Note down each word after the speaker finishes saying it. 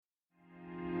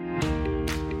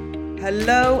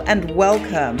Hello and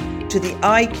welcome to the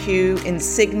IQ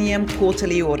Insigniam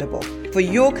Quarterly Audible. For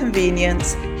your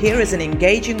convenience, here is an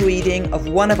engaging reading of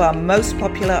one of our most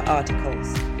popular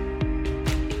articles.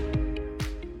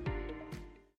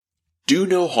 Do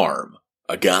No Harm,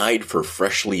 a guide for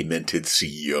freshly minted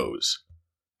CEOs.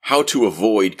 How to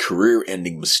avoid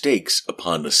career-ending mistakes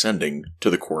upon ascending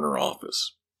to the corner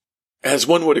office. As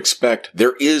one would expect,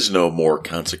 there is no more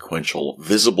consequential,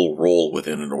 visible role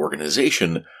within an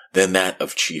organization than that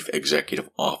of Chief Executive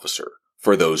Officer.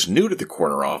 For those new to the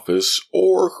corner office,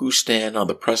 or who stand on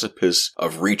the precipice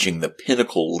of reaching the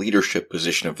pinnacle leadership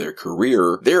position of their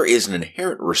career, there is an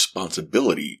inherent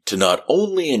responsibility to not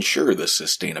only ensure the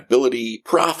sustainability,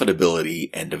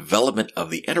 profitability, and development of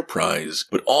the enterprise,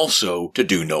 but also to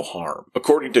do no harm.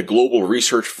 According to global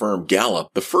research firm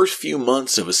Gallup, the first few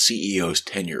months of a CEO's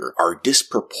tenure are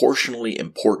disproportionately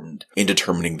important in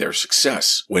determining their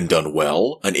success. When done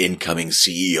well, an incoming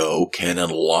CEO can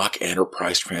unlock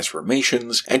enterprise transformation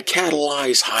and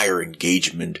catalyze higher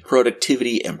engagement,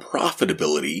 productivity, and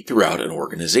profitability throughout an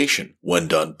organization. When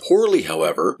done poorly,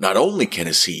 however, not only can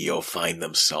a CEO find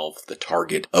themselves the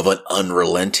target of an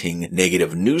unrelenting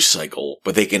negative news cycle,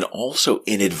 but they can also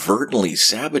inadvertently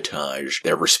sabotage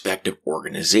their respective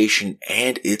organization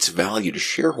and its value to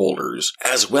shareholders,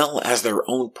 as well as their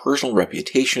own personal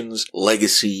reputations,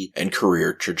 legacy, and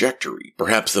career trajectory.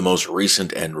 Perhaps the most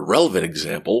recent and relevant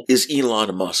example is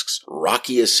Elon Musk's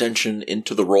rocky ascension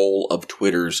into the role of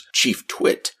Twitter's chief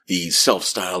twit, the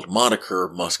self-styled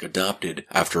moniker Musk adopted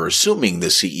after assuming the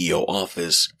CEO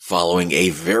office following a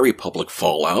very public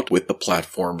fallout with the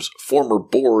platform's former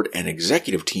board and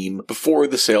executive team before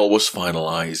the sale was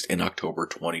finalized in October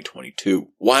 2022.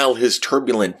 While his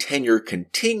turbulent tenure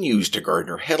continues to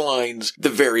garner headlines, the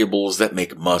variables that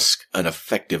make Musk an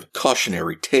effective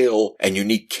cautionary tale and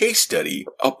unique case study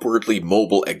for upwardly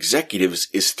mobile executives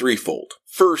is threefold.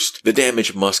 First, the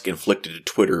damage Musk inflicted to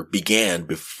Twitter began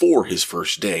before his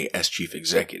first day as chief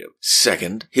executive.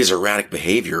 Second, his erratic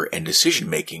behavior and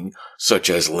decision-making, such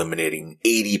as eliminating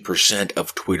 80%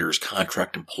 of Twitter's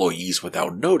contract employees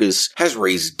without notice, has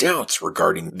raised doubts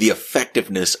regarding the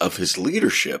effectiveness of his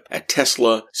leadership at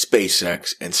Tesla,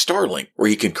 SpaceX, and Starlink, where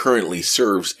he concurrently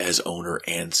serves as owner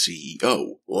and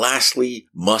CEO. Lastly,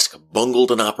 Musk bungled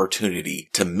an opportunity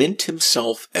to mint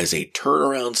himself as a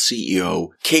turnaround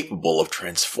CEO capable of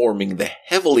transforming the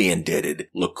heavily indebted,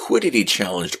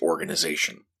 liquidity-challenged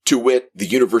organization. To wit, the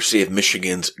University of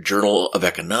Michigan's Journal of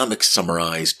Economics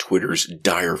summarized Twitter's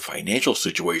dire financial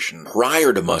situation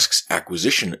prior to Musk's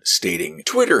acquisition, stating,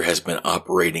 "Twitter has been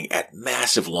operating at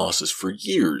massive losses for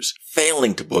years,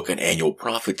 failing to book an annual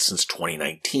profit since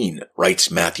 2019, writes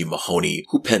Matthew Mahoney,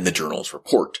 who penned the journal's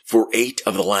report. For 8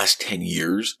 of the last 10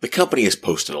 years, the company has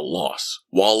posted a loss.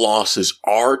 While losses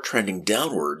are trending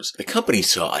downwards, the company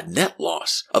saw a net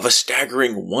loss of a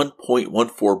staggering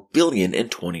 $1.14 billion in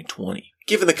 2020.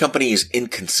 Given the company's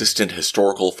inconsistent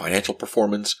historical financial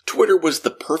performance, Twitter was the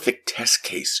perfect test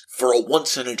case for a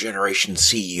once-in-a-generation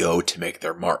CEO to make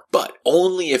their mark, but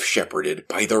only if shepherded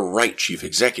by the right chief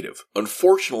executive.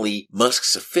 Unfortunately,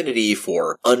 Musk's affinity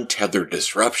for untethered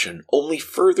disruption only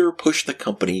further pushed the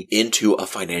company into a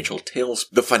financial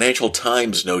tailspin. The Financial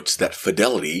Times notes that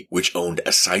Fidelity, which owned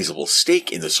a sizable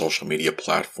stake in the social media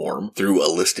platform through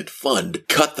a listed fund,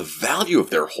 cut the value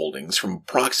of their holdings from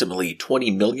approximately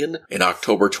 $20 million in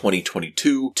October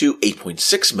 2022 to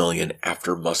 $8.6 million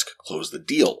after Musk closed the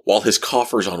deal. While his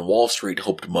coffers on Wall Street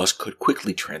hoped Musk could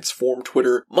quickly transform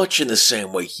Twitter, much in the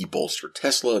same way he bolstered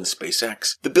Tesla and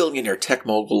SpaceX, the billionaire tech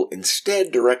mogul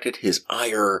instead directed his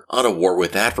ire on a war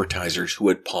with advertisers who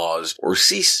had paused or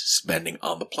ceased spending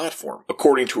on the platform.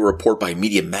 According to a report by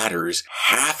Media Matters,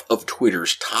 half of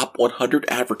Twitter's top 100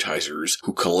 advertisers,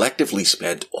 who collectively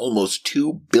spent almost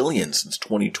 $2 billion since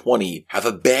 2020, have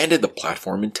abandoned the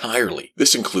platform entirely.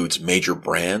 This includes major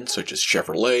brands such as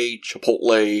Chevrolet,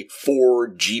 Chipotle,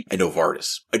 Ford, Jeep, and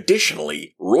Novartis.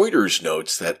 Additionally, Reuters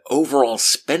notes that overall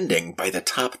spending by the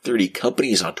top 30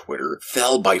 companies on Twitter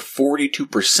fell by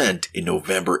 42% in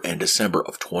November and December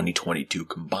of 2022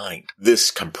 combined.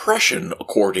 This compression,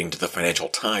 according to the Financial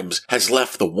Times, has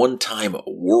left the one-time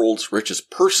world's richest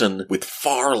person with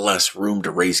far less room to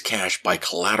raise cash by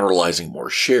collateralizing more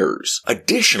shares.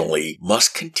 Additionally,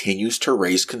 Musk continues to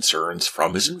raise concerns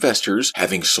from his investors investors,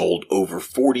 having sold over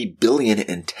 $40 billion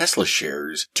in Tesla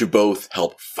shares to both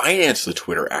help finance the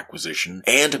Twitter acquisition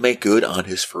and make good on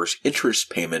his first interest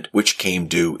payment, which came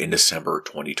due in December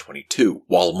 2022.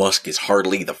 While Musk is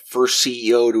hardly the first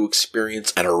CEO to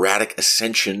experience an erratic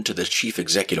ascension to the chief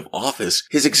executive office,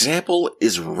 his example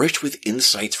is rich with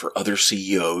insights for other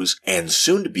CEOs and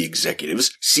soon-to-be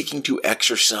executives seeking to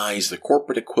exercise the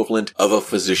corporate equivalent of a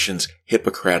physician's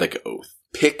Hippocratic oath.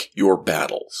 Pick your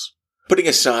battles. Putting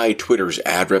aside Twitter's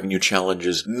ad revenue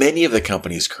challenges, many of the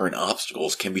company's current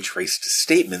obstacles can be traced to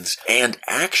statements and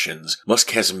actions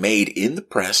Musk has made in the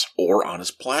press or on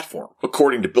his platform.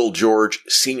 According to Bill George,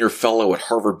 senior fellow at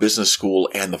Harvard Business School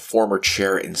and the former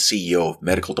chair and CEO of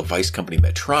medical device company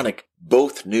Medtronic,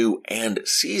 both new and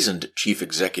seasoned chief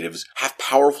executives have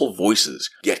powerful voices,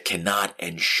 yet cannot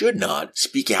and should not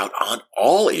speak out on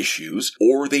all issues,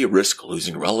 or they risk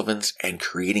losing relevance and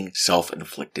creating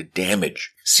self-inflicted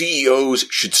damage. CEOs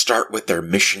should start with their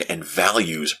mission and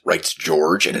values, writes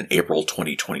George in an April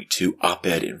 2022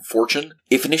 op-ed in Fortune.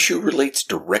 If an issue relates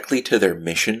directly to their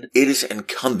mission, it is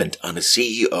incumbent on a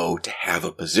CEO to have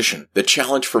a position. The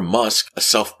challenge for Musk, a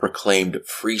self-proclaimed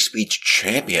free speech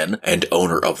champion and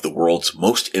owner of the world's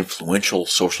most influential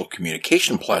social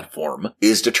communication platform,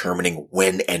 is determining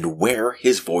when and where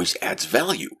his voice adds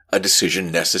value, a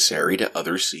decision necessary to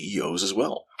other CEOs as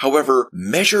well. However,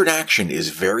 measured action is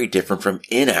very different from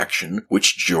inaction,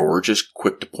 which George is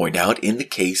quick to point out in the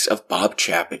case of Bob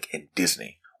Chapek and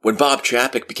Disney. When Bob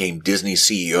Chapek became Disney's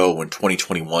CEO in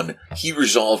 2021, he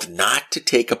resolved not to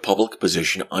take a public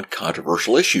position on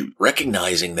controversial issues,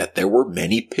 recognizing that there were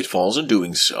many pitfalls in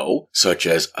doing so, such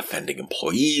as offending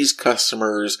employees,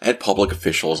 customers, and public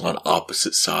officials on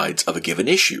opposite sides of a given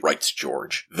issue, writes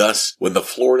George. Thus, when the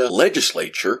Florida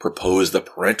legislature proposed the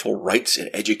Parental Rights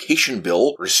in Education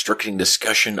bill restricting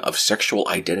discussion of sexual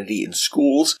identity in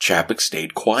schools, Chapek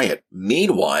stayed quiet.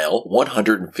 Meanwhile,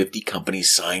 150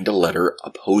 companies signed a letter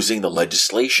opposing the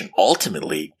legislation.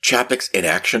 Ultimately, Chapek's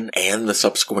inaction and the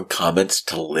subsequent comments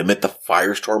to limit the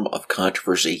firestorm of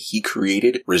controversy he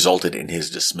created resulted in his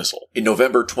dismissal. In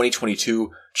November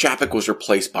 2022, Chapek was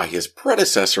replaced by his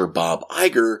predecessor, Bob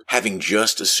Iger, having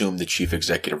just assumed the chief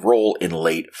executive role in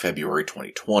late February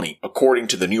 2020. According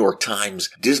to the New York Times,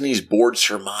 Disney's board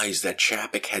surmised that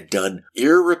Chapek had done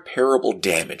irreparable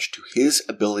damage to his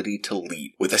ability to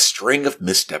lead, with a string of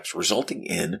missteps resulting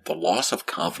in the loss of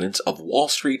confidence of Wall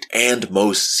Street and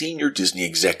most senior Disney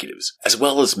executives, as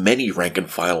well as many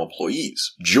rank-and-file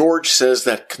employees. George says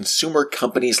that consumer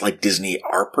companies like Disney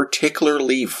are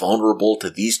particularly vulnerable to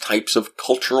these types of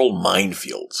cultural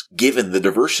minefields, given the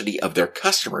diversity of their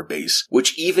customer base,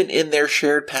 which even in their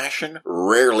shared passion,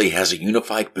 rarely has a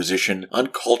unified position on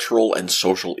cultural and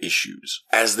social issues.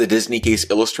 As the Disney case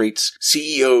illustrates,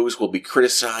 CEOs will be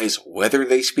criticized whether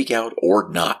they speak out or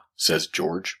not, says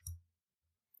George.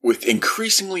 With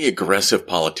increasingly aggressive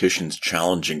politicians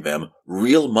challenging them,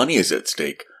 real money is at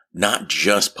stake, not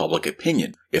just public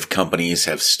opinion. If companies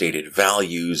have stated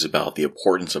values about the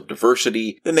importance of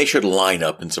diversity, then they should line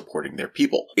up in supporting their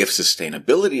people. If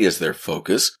sustainability is their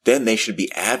focus, then they should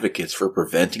be advocates for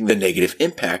preventing the negative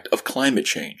impact of climate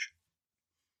change.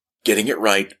 Getting it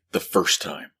right the first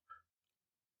time.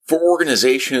 For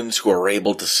organizations who are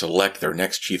able to select their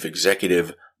next chief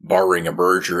executive, barring a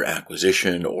merger,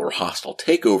 acquisition, or hostile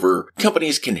takeover,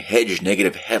 companies can hedge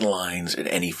negative headlines and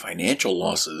any financial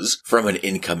losses from an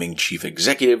incoming chief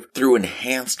executive through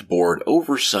enhanced board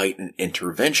oversight and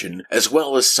intervention, as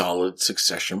well as solid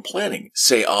succession planning,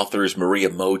 say authors Maria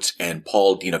Moats and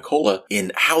Paul DiNicola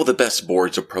in How the Best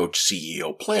Boards Approach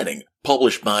CEO Planning,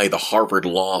 published by the Harvard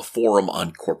Law Forum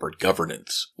on Corporate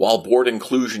Governance. While board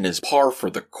inclusion is par for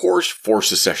the course for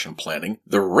succession planning,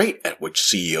 the rate at which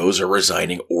CEOs are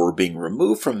resigning or being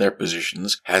removed from their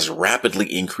positions has rapidly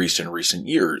increased in recent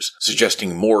years,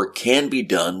 suggesting more can be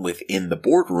done within the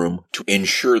boardroom to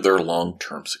ensure their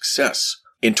long-term success.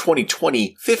 In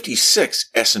 2020,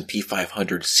 56 S&P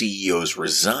 500 CEOs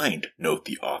resigned, note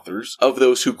the authors. Of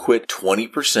those who quit,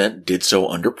 20% did so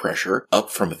under pressure, up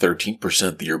from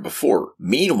 13% the year before.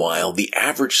 Meanwhile, the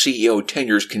average CEO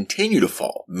tenures continue to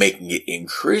fall, making it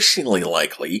increasingly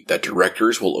likely that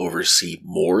directors will oversee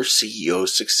more CEO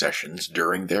successions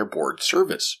during their board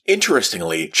service.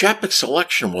 Interestingly, Chapek's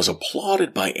selection was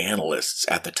applauded by analysts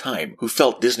at the time, who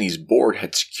felt Disney's board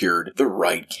had secured the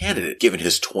right candidate, given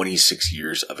his 26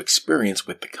 years of experience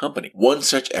with the company. One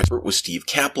such expert was Steve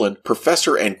Kaplan,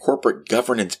 professor and corporate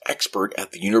governance expert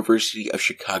at the University of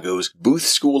Chicago's Booth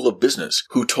School of Business,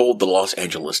 who told the Los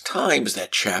Angeles Times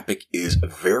that Chapek is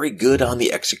very good on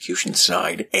the execution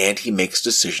side and he makes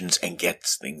decisions and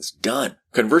gets things done.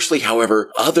 Conversely, however,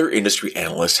 other industry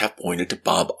analysts have pointed to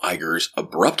Bob Iger's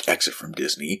abrupt exit from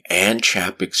Disney and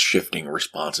Chapek's shifting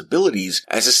responsibilities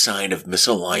as a sign of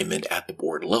misalignment at the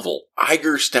board level.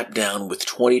 Iger stepped down with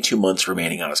 22 months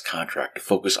remaining on his contract to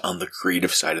focus on the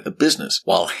creative side of the business,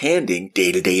 while handing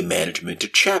day-to-day management to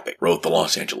Chapek, wrote the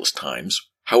Los Angeles Times.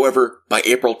 However, by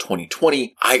April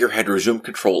 2020, Iger had resumed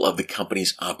control of the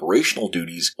company's operational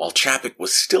duties while Chapek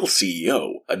was still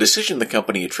CEO, a decision the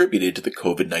company attributed to the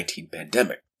COVID-19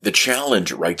 pandemic. The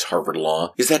challenge, writes Harvard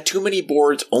Law, is that too many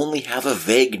boards only have a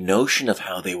vague notion of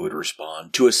how they would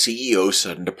respond to a CEO's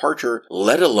sudden departure,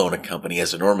 let alone a company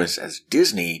as enormous as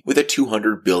Disney with a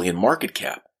 $200 billion market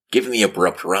cap. Given the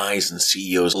abrupt rise in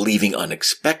CEOs leaving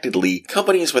unexpectedly,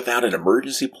 companies without an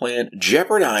emergency plan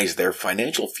jeopardize their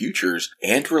financial futures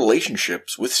and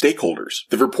relationships with stakeholders.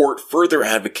 The report further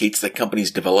advocates that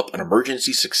companies develop an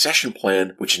emergency succession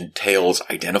plan, which entails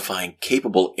identifying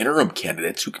capable interim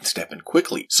candidates who can step in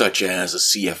quickly, such as a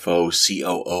CFO,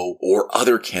 COO, or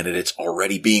other candidates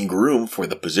already being groomed for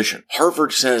the position.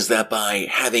 Harvard says that by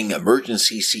having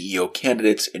emergency CEO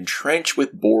candidates entrenched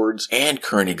with boards and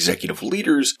current executive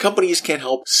leaders, companies can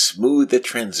help smooth the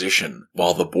transition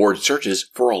while the board searches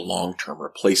for a long-term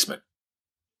replacement.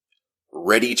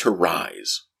 Ready to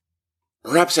rise.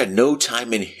 Perhaps at no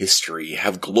time in history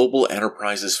have global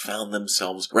enterprises found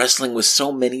themselves wrestling with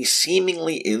so many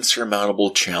seemingly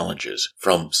insurmountable challenges,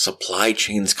 from supply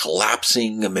chains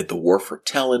collapsing amid the war for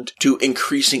talent to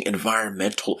increasing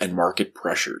environmental and market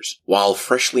pressures. While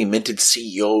freshly minted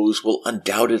CEOs will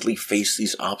undoubtedly face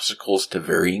these obstacles to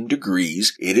varying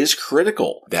degrees, it is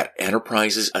critical that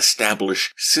enterprises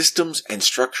establish systems and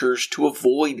structures to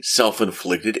avoid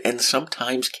self-inflicted and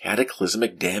sometimes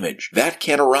cataclysmic damage that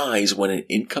can arise when an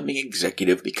incoming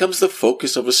executive becomes the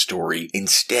focus of a story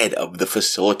instead of the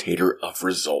facilitator of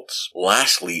results.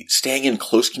 Lastly, staying in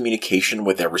close communication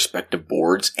with their respective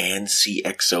boards and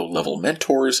CXO-level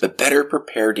mentors, the better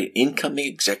prepared an incoming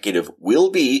executive will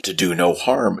be to do no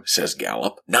harm, says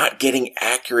Gallup. Not getting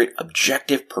accurate,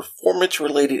 objective,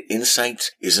 performance-related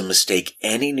insights is a mistake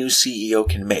any new CEO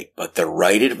can make, but the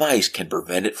right advice can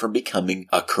prevent it from becoming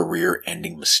a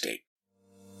career-ending mistake.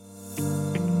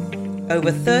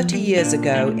 Over 30 years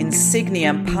ago,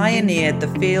 Insigniam pioneered the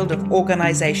field of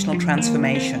organizational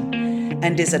transformation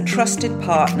and is a trusted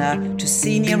partner to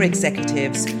senior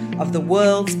executives of the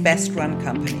world's best-run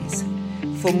companies.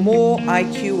 For more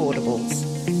IQ Audibles,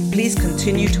 please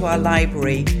continue to our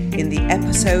library in the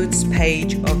episodes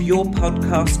page of your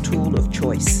podcast tool of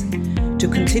choice. To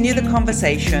continue the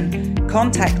conversation,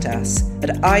 contact us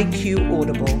at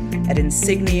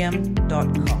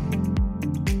iqaudible@insigniam.com.